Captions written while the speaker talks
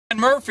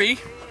Murphy,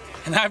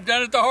 and I've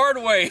done it the hard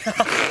way.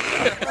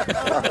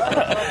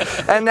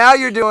 And now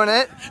you're doing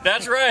it.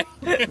 That's right.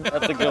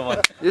 That's a good one.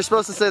 You're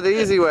supposed to say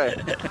the easy way.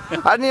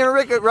 I didn't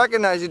even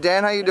recognize you,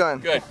 Dan. How you doing?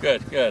 Good,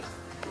 good, good.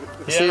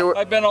 See, Yeah,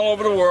 I've been all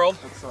over the world.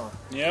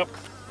 Yep.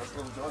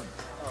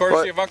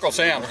 Courtesy of Uncle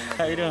Sam.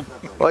 How you doing?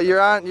 well, you're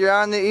on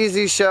the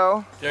Easy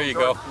Show, There you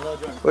go.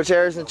 which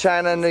airs in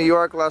China, New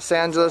York, Los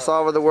Angeles,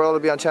 all over the world.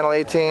 It'll be on Channel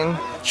 18.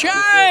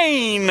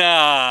 China!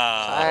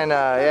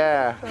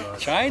 Yeah.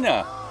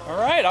 China. All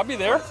right, I'll be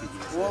there.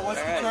 What's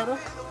the channel?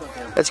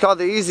 It's called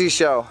The Easy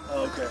Show.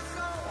 Oh, okay.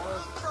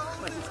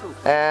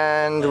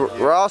 And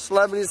we're all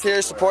celebrities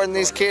here supporting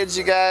these kids,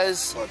 you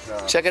guys.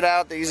 Check it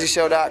out,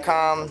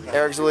 theeasyshow.com,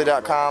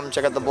 ericzuli.com.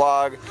 Check out the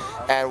blog.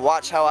 And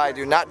watch how I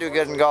do not do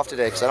good in golf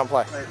today, because I don't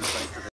play.